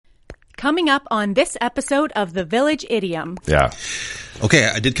Coming up on this episode of The Village Idiom. Yeah. Okay,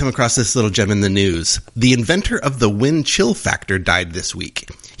 I did come across this little gem in the news. The inventor of the wind chill factor died this week.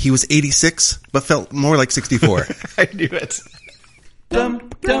 He was 86, but felt more like 64. I knew it.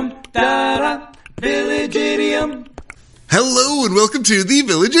 Village Idiom. Hello and welcome to the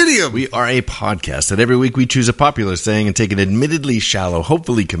Village Idiom. We are a podcast that every week we choose a popular saying and take an admittedly shallow,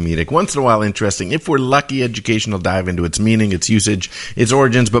 hopefully comedic, once in a while interesting, if we're lucky, educational dive into its meaning, its usage, its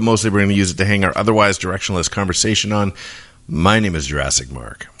origins, but mostly we're going to use it to hang our otherwise directionless conversation on. My name is Jurassic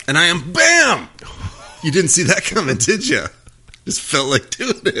Mark. And I am BAM! You didn't see that coming, did you? Just felt like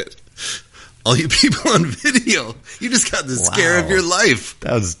doing it. All you people on video, you just got the scare of your life.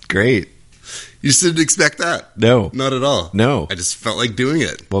 That was great. You just didn't expect that? No. Not at all? No. I just felt like doing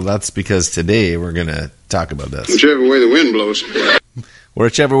it. Well, that's because today we're going to talk about this. Whichever way the wind blows. Or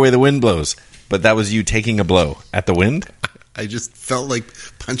whichever way the wind blows. But that was you taking a blow at the wind? I just felt like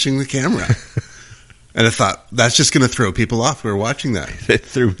punching the camera. And I thought, that's just going to throw people off who are watching that. It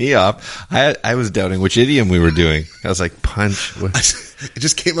threw me off. I was doubting which idiom we were doing. I was like, punch. It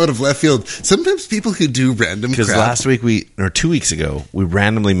just came out of left field. Sometimes people who do random crap. Because last week, 2 weeks ago, we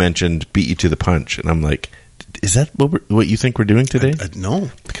randomly mentioned beat you to the punch. And I'm like, is that what you think we're doing today?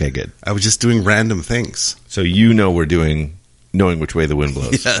 No. Okay, good. I was just doing random things. So you know we're doing knowing which way the wind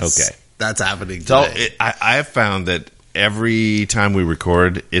blows. Yes. Okay. That's happening today. So I have found that every time we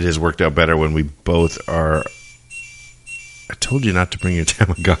record, it has worked out better when we both are... I told you not to bring your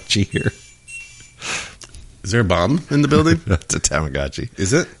Tamagotchi here. Is there a bomb in the building? That's a Tamagotchi.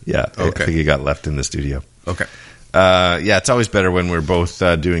 Is it? Yeah. Okay. I think it got left in the studio. Okay. Yeah, it's always better when we're both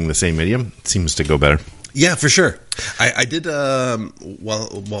doing the same idiom. It seems to go better. Yeah, for sure. I did,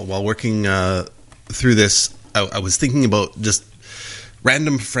 while working through this, I was thinking about just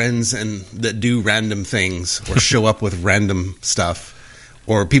random friends and that do random things or show up with random stuff,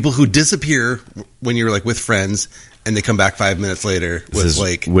 or people who disappear when you're like with friends and they come back 5 minutes later with This is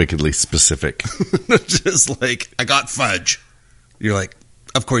like wickedly specific. just like, I got fudge. You're like,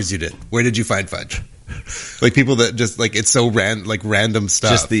 of course you did. Where did you find fudge? Like people that just like, it's so random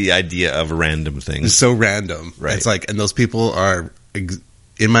stuff. Just the idea of random things. It's so random. Right. It's like, and those people are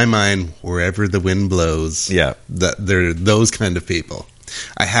in my mind, wherever the wind blows. Yeah. They're those kind of people.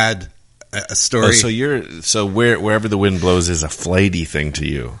 I had a story. So wherever the wind blows is a flighty thing to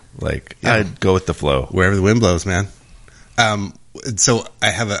you. Like, yeah. I'd go with the flow. Wherever the wind blows, man. So I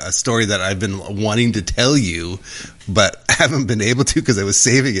have a story that I've been wanting to tell you, but I haven't been able to because I was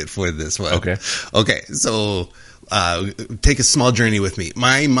saving it for this one. Okay. So take a small journey with me.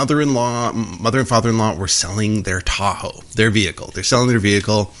 My mother and father-in-law were selling their Tahoe, their vehicle. They're selling their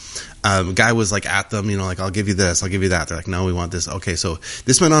vehicle. Guy was like at them, like, I'll give you this, I'll give you that. They're like, no, we want this. Okay, so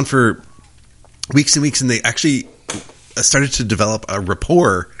this went on for weeks and weeks, and they actually started to develop a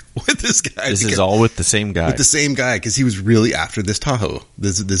rapport with this guy. This is all with the same guy. With the same guy, because he was really after this Tahoe,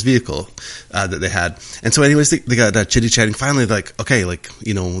 this vehicle that they had. And so anyways, they got chitty-chatting. Finally, like, okay, like,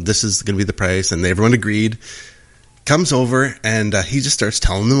 this is going to be the price, and everyone agreed. Comes over and he just starts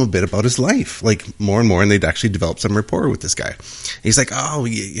telling them a bit about his life, like more and more, and they'd actually developed some rapport with this guy. And he's like, oh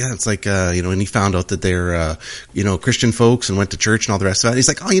yeah, it's like and he found out that they're Christian folks and went to church and all the rest of it. And he's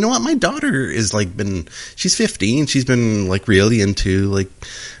like, oh, you know what, my daughter is like she's 15, she's been like really into like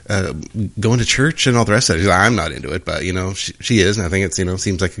going to church and all the rest of it. He's like, I'm not into it, but she is, and I think it's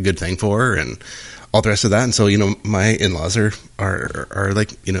seems like a good thing for her and all the rest of that. And so my in-laws are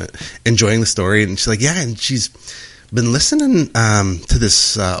like enjoying the story, and she's like, yeah, and she's been listening to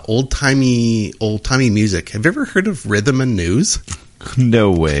this old-timey music. Have you ever heard of rhythm and news?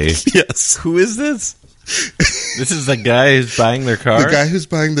 No way. Yes. Who is this? This is the guy who's buying their car? The guy who's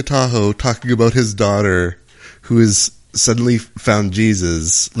buying the Tahoe, talking about his daughter who has suddenly found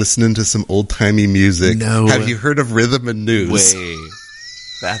Jesus, listening to some old-timey music. No. Have you heard of rhythm and news? Way.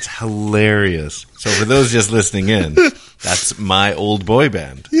 That's hilarious. So for those just listening in, that's my old boy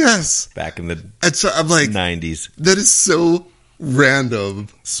band. Yes. Back in the and so I'm like, 90s. That is so random.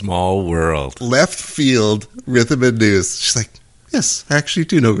 Small world. Left field, rhythm and news. She's like, yes, I actually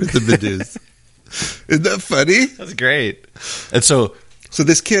do know rhythm and news. Isn't that funny? That's great. And so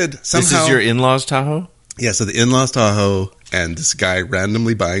this kid somehow... This is your in-laws Tahoe? Yeah, so the in-laws Tahoe and this guy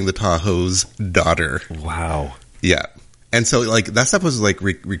randomly buying the Tahoe's daughter. Wow. Yeah. And so, like, that stuff was, like,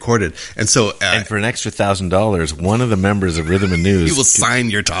 recorded. And so... and for an extra $1,000, one of the members of Rhythm and News... He will sign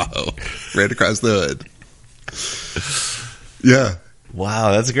your Tahoe right across the hood. Yeah.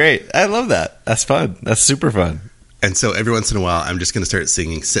 Wow, that's great. I love that. That's fun. That's super fun. And so every once in a while, I'm just going to start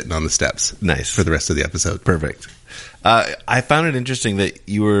singing Sitting on the Steps. Nice. For the rest of the episode. Perfect. I found it interesting that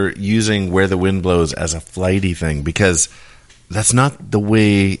you were using Where the Wind Blows as a flighty thing, because that's not the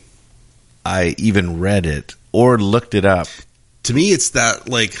way I even read it or looked it up. To me, it's that,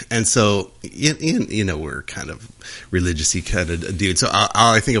 like, and so, you know, we're kind of religious-y kind of dude. So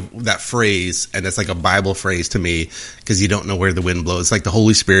I think of that phrase, and it's like a Bible phrase to me, because you don't know where the wind blows. It's like the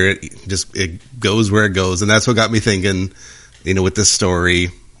Holy Spirit, just, it goes where it goes. And that's what got me thinking, you know, with this story,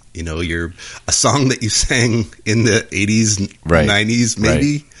 you know, a song that you sang in the 80s, right. 90s,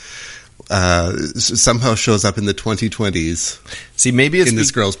 maybe, somehow shows up in the 2020s. See, maybe it's in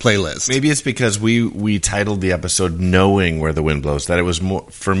this girl's playlist. Maybe it's because we titled the episode "Knowing Where the Wind Blows." That it was more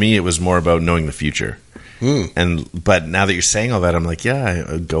for me. It was more about knowing the future. But now that you're saying all that, I'm like, yeah,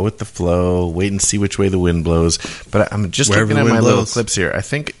 I go with the flow. Wait and see which way the wind blows. But I'm just Wherever looking at my blows. little clips here. I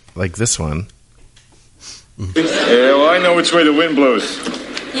think like this one. Yeah, well, I know which way the wind blows.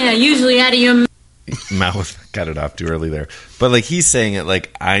 Yeah, usually out of your mouth. Got it off too early there. But like he's saying it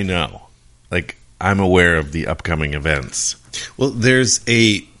like I know. Like, I'm aware of the upcoming events. Well, there's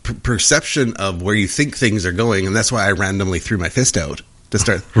a perception of where you think things are going, and that's why I randomly threw my fist out to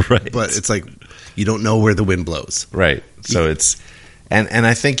start. Right. But it's like, you don't know where the wind blows. Right. So it's... And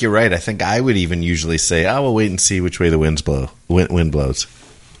I think you're right. I think I would even usually say, I will wait and see which way the wind blows.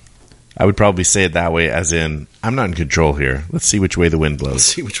 I would probably say it that way, as in, I'm not in control here. Let's see which way the wind blows. Let's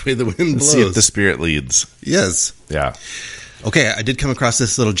see which way the wind blows. Let's see if the spirit leads. Yes. Yeah. Okay, I did come across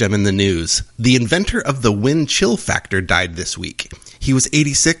this little gem in the news. The inventor of the wind chill factor died this week. He was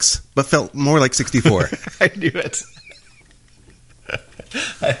 86, but felt more like 64. I knew it.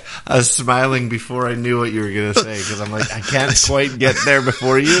 I was smiling before I knew what you were going to say, because I'm like, I can't quite get there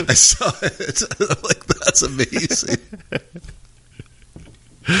before you. I saw it. I'm like, that's amazing.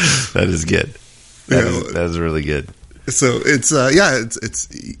 That is good. That is really good. So it's,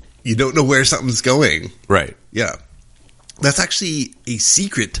 it's you don't know where something's going. Right. Yeah. That's actually a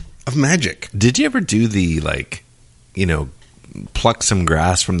secret of magic. Did you ever do the, like, you know, pluck some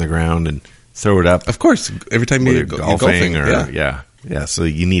grass from the ground and throw it up? Of course. Every time you're golfing. Or, yeah. So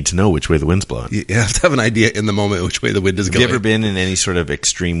you need to know which way the wind's blowing. You have to have an idea in the moment which way the wind is going. Have you ever been in any sort of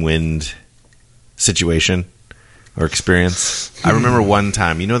extreme wind situation or experience? I remember one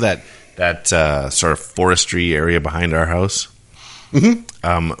time, you know that sort of forestry area behind our house?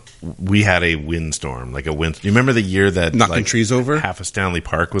 Mm-hmm. We had a windstorm, like a wind. You remember the year that knocking trees over? Half of Stanley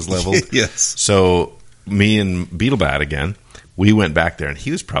Park was leveled? Yes. So me and Beetlebat again, we went back there, and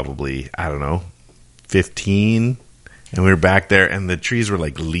he was probably, I don't know, 15, and we were back there, and the trees were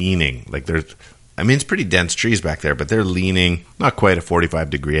like leaning. Like it's pretty dense trees back there, but they're leaning, not quite a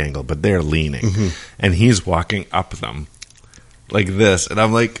 45-degree angle, but they're leaning. Mm-hmm. And he's walking up them like this, and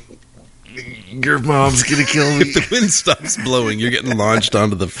I'm like, your mom's gonna kill me. If the wind stops blowing, you're getting launched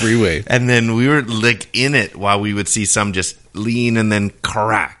onto the freeway. And then we were like in it while we would see some just lean and then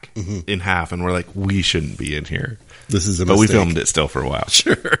crack in half, and we're like, we shouldn't be in here. This is a but mistake. We filmed it still for a while.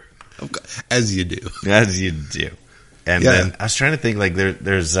 Sure, as you do. And then I was trying to think, like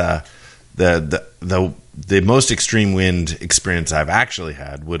there's the most extreme wind experience I've actually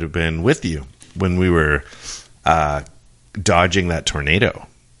had would have been with you when we were dodging that tornado.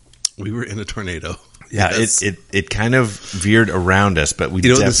 We were in a tornado. Yeah, yes. It kind of veered around us, but we. You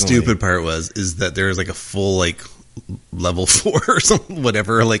know what the stupid part is that there was like a full like level 4 or something,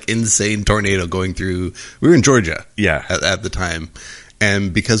 whatever, like insane tornado going through. We were in Georgia, at the time,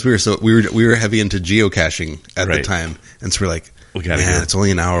 and because we were heavy into geocaching at the time, and so we're like, man, it's only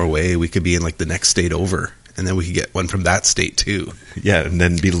an hour away. We could be in like the next state over. And then we could get one from that state, too. Yeah, and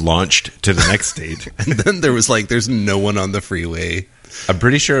then be launched to the next state. And then there was like, there's no one on the freeway. I'm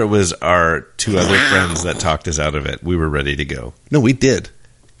pretty sure it was our two other friends that talked us out of it. We were ready to go. No, we did.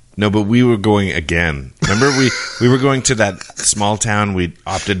 No, but we were going again. Remember, we were going to that small town. We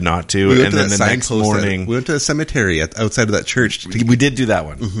opted not to. And then the next morning... We went to a cemetery outside of that church. We did do that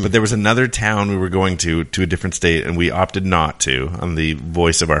one. Mm-hmm. But there was another town we were going to a different state, and we opted not to on the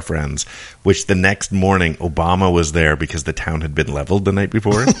voice of our friends, which the next morning, Obama was there because the town had been leveled the night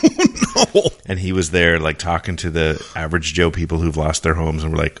before. Oh, no. And he was there, like, talking to the average Joe people who've lost their homes,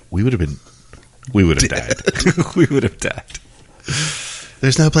 and we're like, we would have died. We would have died.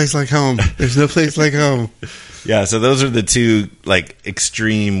 There's no place like home. There's no place like home. Yeah, so those are the two like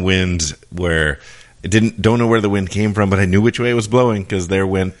extreme winds where I don't know where the wind came from, but I knew which way it was blowing because there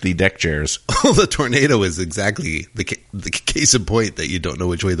went the deck chairs. Well, the tornado is exactly the case in point that you don't know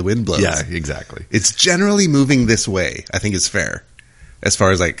which way the wind blows. Yeah, exactly. It's generally moving this way. I think it's fair as far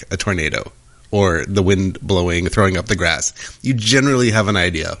as like a tornado or the wind blowing, throwing up the grass. You generally have an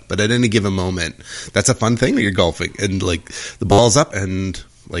idea, but at any given moment, that's a fun thing that you're golfing. And like the ball's up and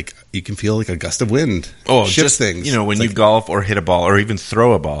like you can feel like a gust of wind. Oh, shift just things. You know, when It's you like golf or hit a ball or even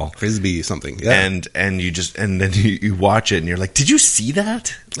throw a ball, frisbee something. Yeah. and then you watch it and you're like, did you see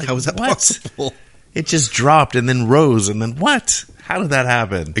that? Like, How was that possible? It just dropped and then rose and then what? How did that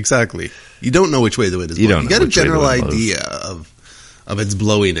happen? Exactly. You don't know which way the wind is blowing. don't You know get a which way the general wind blows. idea of its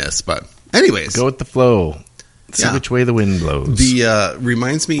blowiness, but anyways, Go with the flow. See Yeah. which way the wind blows. the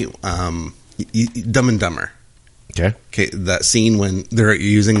reminds me Dumb and Dumber. Okay. Okay, that scene when they're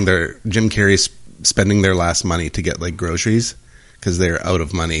using their Jim Carrey's spending their last money to get like groceries because they're out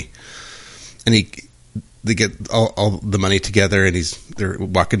of money, and they get all the money together, and they're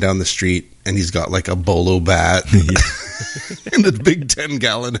walking down the street, and he's got like a bolo bat and a big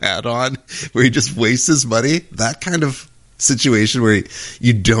 10-gallon hat on, where he just wastes his money. That kind of situation where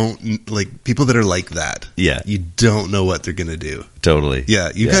you don't like people that are like that. Yeah. You don't know what they're gonna do. Totally.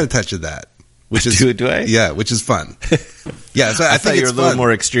 Yeah, you got a touch of that. Which is Do I? Yeah, which is fun. Yeah, so I thought think you it's were a little fun.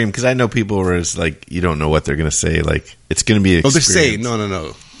 more extreme because I know people where it's like you don't know what they're going to say. Like it's going to be an Oh, they experience. say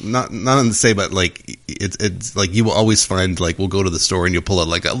no, not on the say, but like it's like you will always find like we'll go to the store and you'll pull out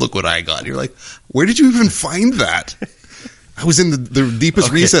like look what I got. And you're like, where did you even find that? I was in the deepest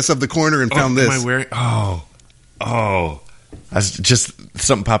recess of the corner and found this. Am I wearing? Oh, I was just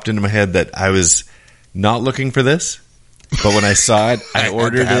something popped into my head that I was not looking for this, but when I saw it, I had to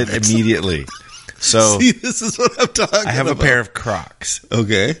ordered have it it. immediately. So See, this is what I'm talking about. I have a pair of Crocs.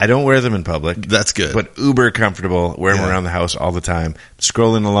 Okay, I don't wear them in public. that's good. But uber comfortable. Wear them Yeah. around the house all the time.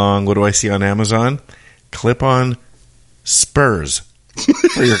 Scrolling along, what do I see on Amazon? Clip-on spurs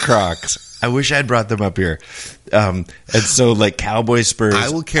for your Crocs. I wish I'd brought them up here. And so, like cowboy spurs. I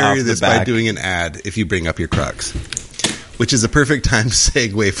will carry off this the by back. doing an ad if you bring up your Crocs, which is a perfect time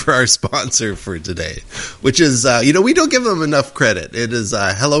segue for our sponsor for today, which is, we don't give them enough credit. It is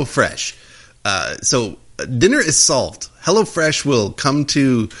HelloFresh. So dinner is solved. HelloFresh will come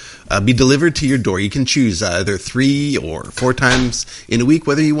to be delivered to your door. You can choose either 3 or 4 times in a week,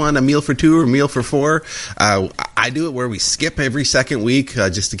 whether you want a meal for 2 or a meal for 4. I do it where we skip every second week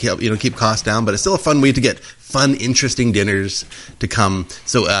just to keep costs down, but it's still a fun way to get fun, interesting dinners to come.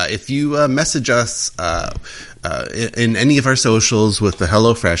 So if you message us in any of our socials with the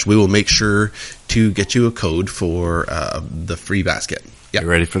HelloFresh, we will make sure to get you a code for the free basket. Yeah. You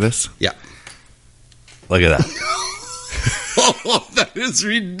ready for this? Yeah. Look at that. Oh, that is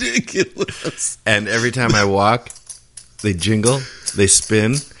ridiculous. And every time I walk, they jingle, they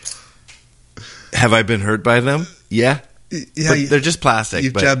spin. Have I been hurt by them? Yeah. Yeah, But they're just plastic.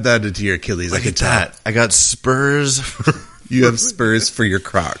 You've but jabbed that into your Achilles. I look can at tell. that. I got spurs. You have spurs for your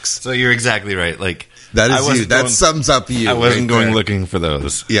Crocs. So you're exactly right. Like That I is you. wasn't That going- sums up you. I wasn't right going there. looking for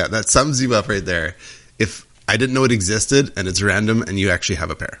those. Yeah, that sums you up right there. If I didn't know it existed and it's random and you actually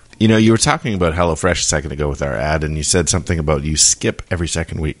have a pair. You know, you were talking about HelloFresh a second ago with our ad, and you said something about you skip every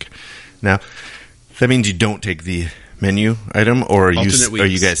second week. Now, that means you don't take the menu item, or are Alternate you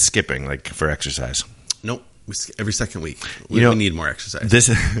weeks. guys skipping like for exercise? Nope. Every second week. We need more exercise. This,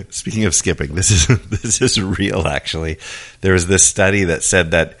 speaking of skipping, this is real. Actually, there was this study that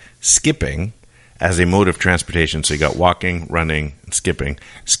said that skipping as a mode of transportation, so you got walking, running, and skipping.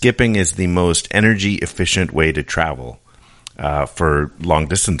 Skipping is the most energy efficient way to travel for long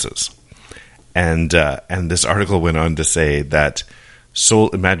distances. And this article went on to say that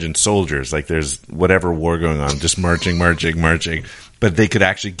imagine soldiers, like there's whatever war going on, just marching, but they could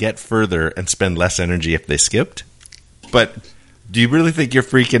actually get further and spend less energy if they skipped. But do you really think you're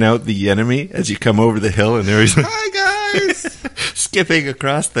freaking out the enemy as you come over the hill and they're always Hi, guys. skipping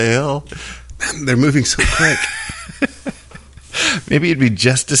across the hill? They're moving so quick. Maybe you'd be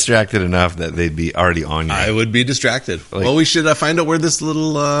just distracted enough that they'd be already on you. I would be distracted. Like- Well, we should find out where this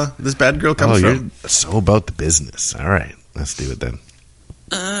little this bad girl Oh, comes you're from. so about the business. All right, let's do it then.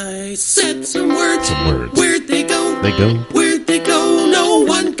 I said some words. Some words. Where'd they go? They go. Where'd they go? No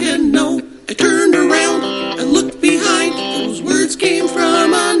one can know. I turned around and looked behind. Those words came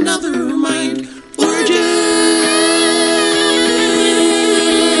from another mind. Origins.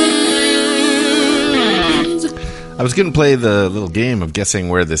 I was going to play the little game of guessing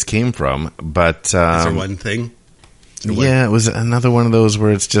where this came from, but Is there one thing? yeah, it was another one of those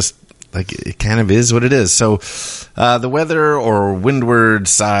where it's just like it kind of is what it is. So the weather or windward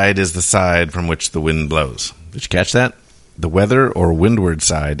side is the side from which the wind blows. Did you catch that? The weather or windward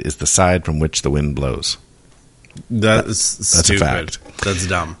side is the side from which the wind blows. That's a stupid. fact. That's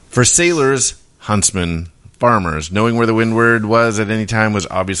dumb. For sailors, huntsmen, farmers, knowing where the windward was at any time was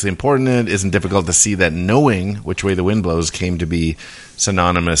obviously important. It isn't difficult to see that knowing which way the wind blows came to be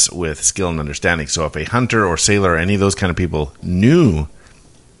synonymous with skill and understanding. So if a hunter or sailor or any of those kind of people knew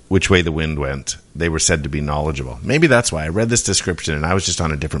which way the wind went, they were said to be knowledgeable. Maybe that's why I read this description and I was just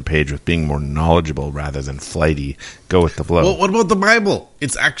on a different page with being more knowledgeable rather than flighty. Go with the flow. Well, what about the Bible?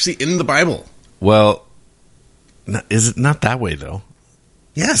 It's actually in the Bible. Well, is it not that way, though?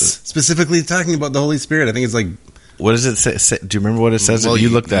 Yes. Specifically talking about the Holy Spirit. I think it's like... What does it say? Do you remember what it says? Well, you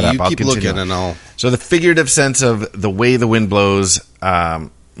look that up. I'll keep looking and I'll... So the figurative sense of the way the wind blows,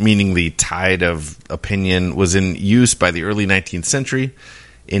 meaning the tide of opinion, was in use by the early 19th century.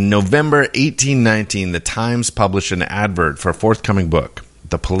 In November 1819, the Times published an advert for a forthcoming book,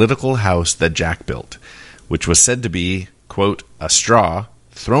 The Political House That Jack Built, which was said to be, quote, a straw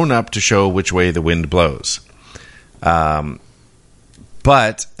thrown up to show which way the wind blows.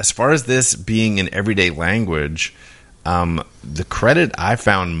 But as far as this being in everyday language, the credit I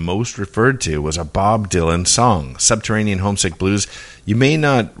found most referred to was a Bob Dylan song, Subterranean Homesick Blues. You may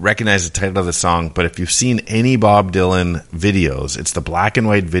not recognize the title of the song, but if you've seen any Bob Dylan videos, it's the black and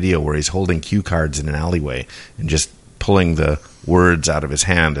white video where he's holding cue cards in an alleyway and just pulling the words out of his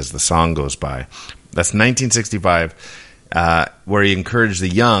hand as the song goes by. That's 1965. Where he encouraged the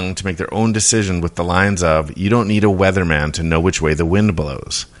young to make their own decision with the lines of, you don't need a weatherman to know which way the wind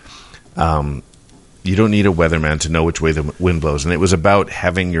blows. You don't need a weatherman to know which way the wind blows. And it was about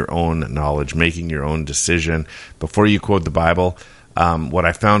having your own knowledge, making your own decision. Before you quote the Bible, what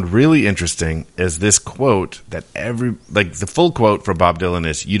I found really interesting is this quote that the full quote for Bob Dylan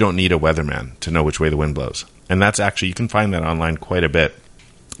is, you don't need a weatherman to know which way the wind blows. And that's actually, you can find that online quite a bit.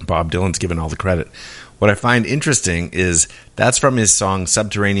 Bob Dylan's given all the credit. What I find interesting is that's from his song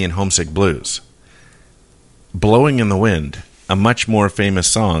Subterranean Homesick Blues. Blowing in the Wind, a much more famous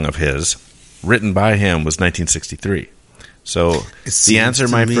song of his, written by him, was 1963. So the answer,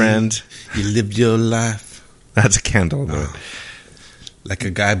 my friend... You lived your life. That's a candle in the wind. Like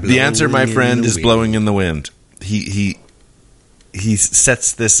a guy blowing. The answer, my friend, is wind. blowing in the wind. He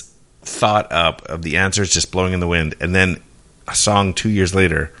sets this thought up of the answer is just blowing in the wind, and then a song 2 years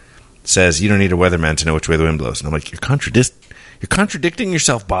later says, you don't need a weatherman to know which way the wind blows. And I'm like, you're contradicting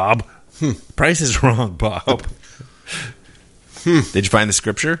yourself, Bob. Price is wrong, Bob. Did you find the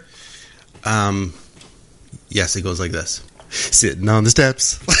scripture? Yes, it goes like this. Sitting on the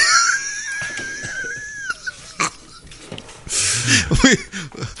steps.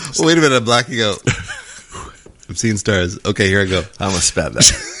 Wait a minute, I'm blacking out. I'm seeing stars. Okay, here I go. I'm going to spat that.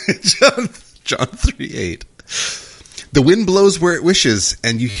 John 3:8. The wind blows where it wishes,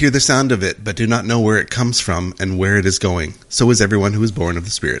 and you hear the sound of it, but do not know where it comes from and where it is going. So is everyone who is born of the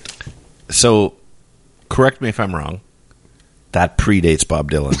Spirit. So, correct me if I'm wrong. That predates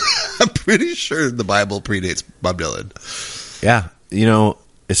Bob Dylan. I'm pretty sure the Bible predates Bob Dylan. Yeah. You know,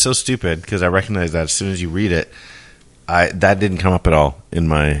 it's so stupid because I recognize that as soon as you read it, that didn't come up at all in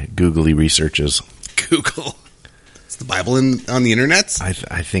my googly researches. Google. Is the Bible on the internet? I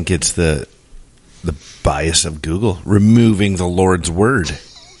think it's the bias of Google, removing the Lord's word.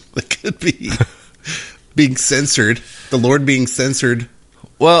 It could be. Being censored. The Lord being censored.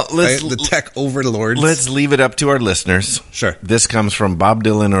 Well, the tech overlords. Let's leave it up to our listeners. Sure. This comes from Bob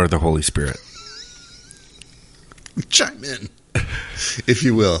Dylan or the Holy Spirit. Chime in, if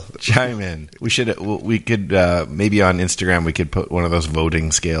you will. Chime in. We could maybe on Instagram we could put one of those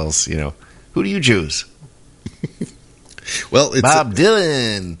voting scales. You know, who do you choose? Well, it's Bob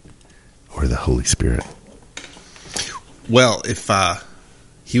Dylan or the Holy Spirit. Well, if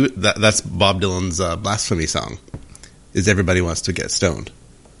that's Bob Dylan's blasphemy song, is Everybody Wants to Get Stoned.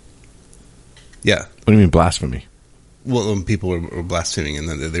 Yeah. What do you mean blasphemy? Well, when people were blaspheming and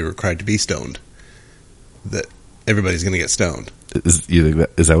then they were required to be stoned, that everybody's going to get stoned. Is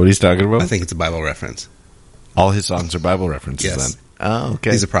that what he's talking about? I think it's a Bible reference. All his songs are Bible references Yes. then. Oh,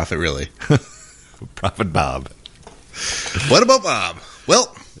 okay. He's a prophet, really. Prophet Bob. What about Bob?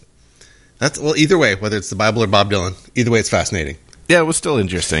 Well, either way, whether it's the Bible or Bob Dylan, either way it's fascinating. Yeah, it was still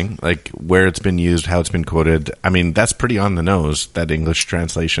interesting, like where it's been used, how it's been quoted. I mean, that's pretty on the nose, that English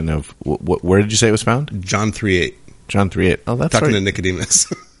translation of, where did you say it was found? John 3:8. John 3:8. Oh, that's Talking right. to Nicodemus.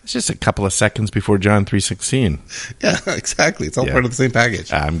 It's just a couple of seconds before John 3:16. Yeah, exactly. It's all part of the same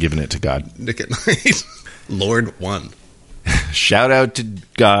package. I'm giving it to God. Nick at night. Lord won. Shout out to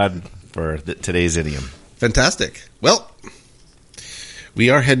God for today's idiom. Fantastic. Well, we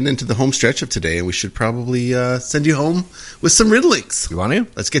are heading into the home stretch of today, and we should probably send you home with some riddlings. You want to?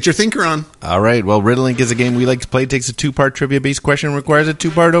 Let's get your thinker on. All right. Well, Riddlink is a game we like to play. It takes a two-part trivia-based question and requires a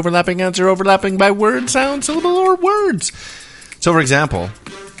two-part overlapping answer, overlapping by word, sound, syllable, or words. So, for example,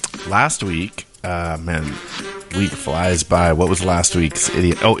 last week, week flies by. What was last week's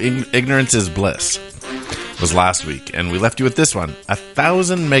idiom? Oh, ignorance is bliss was last week, and we left you with this one.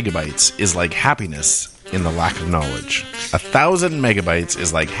 1,000 megabytes is like happiness in the lack of knowledge. 1,000 megabytes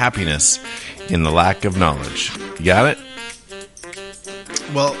is like happiness in the lack of knowledge. You got it?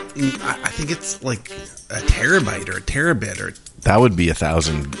 Well, I think it's like a terabyte or a terabit or... That would be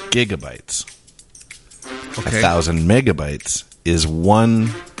 1,000 gigabytes. Okay. 1,000 megabytes is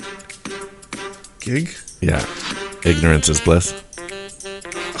 1 gig? Yeah. Ignorance is bliss.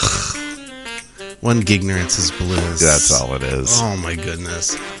 1 gignorance is bliss. That's all it is. Oh my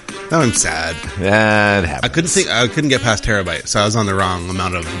goodness. Now I'm sad. That happens. I couldn't get past terabyte, so I was on the wrong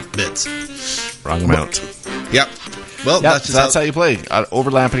amount of bits. Wrong amount. Yep. Well, Yep, that's how you play.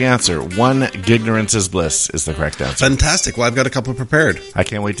 Overlapping answer. 1 gignorance is bliss is the correct answer. Fantastic. Well, I've got a couple prepared. I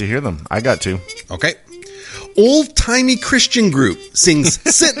can't wait to hear them. I got 2. Okay. Old-timey Christian group sings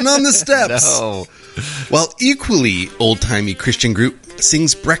Sitting on the Steps. No. While equally old-timey Christian group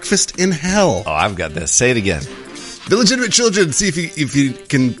sings Breakfast in Hell. Oh, I've got this. Say it again. The Legitimate Children, see if you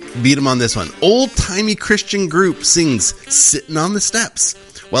can beat them on this one. Old-timey Christian group sings Sitting on the Steps.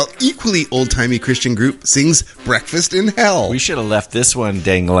 While equally old-timey Christian group sings Breakfast in Hell. We should have left this one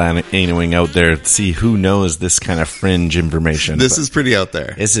dangling out there to see who knows this kind of fringe information. This is pretty out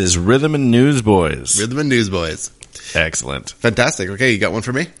there. This is Rhythm and Newsboys. Rhythm and Newsboys. Excellent. Fantastic. Okay, you got one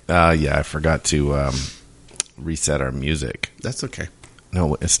for me? Yeah, I forgot to reset our music. That's okay.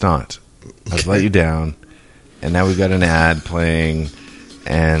 No, it's not. I've let you down. And now we've got an ad playing.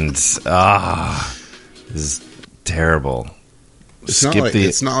 And, this is terrible.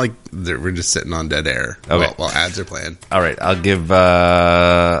 It's not like we're just sitting on dead air while ads are playing. All right, I'll give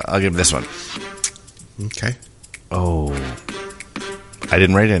this one. Okay. Oh, I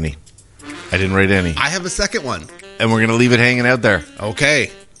didn't write any. I have a second one, and we're gonna leave it hanging out there. Okay.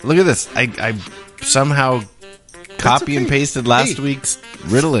 Look at this. I somehow copy and pasted last week's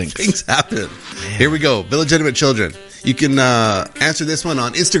riddle links. Things happen. Man. Here we go. Illegitimate Children. You can answer this one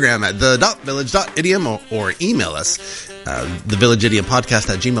on Instagram at the.village.idiom or email us,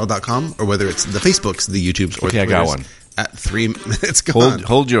 thevillageidiom@gmail.com, or whether it's the Facebooks, the YouTubes, or the Twitters. I got one. At 3 minutes gone.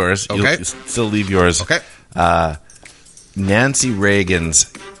 Hold yours. Okay. You'll still leave yours. Okay. Nancy Reagan's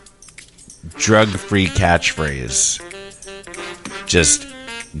drug-free catchphrase just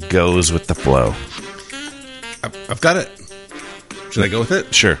goes with the flow. I've got it. Should I go with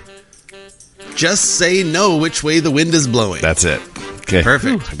it? Sure. Just say no which way the wind is blowing. That's it. Okay.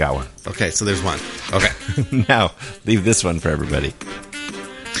 Perfect. I got one. Okay, so there's one. Okay. Now, leave this one for everybody.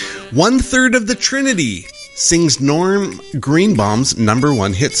 1/3 of the Trinity sings Norm Greenbaum's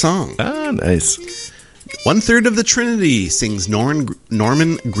 #1 hit song. Ah, nice. 1/3 of the Trinity sings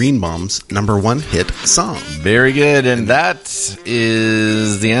Norman Greenbaum's #1 hit song. Very good. And that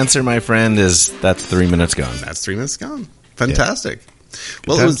is the answer, my friend, that's 3 minutes gone. That's 3 minutes gone. Fantastic. Yeah.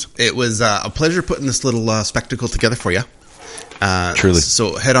 Well, it was a pleasure putting this little spectacle together for you. Truly.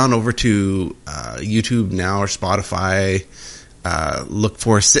 So head on over to YouTube now or Spotify. Look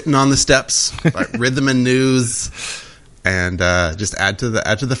for Sitting on the Steps, Rhythm and News, and just add to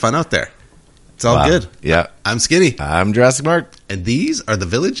the fun out there. It's all good. Yeah. I'm Skinny. I'm Jurassic Mark. And these are the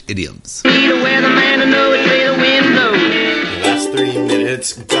Village Idioms. Be the weatherman to know which way the wind blows. The last 3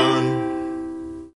 minutes gone.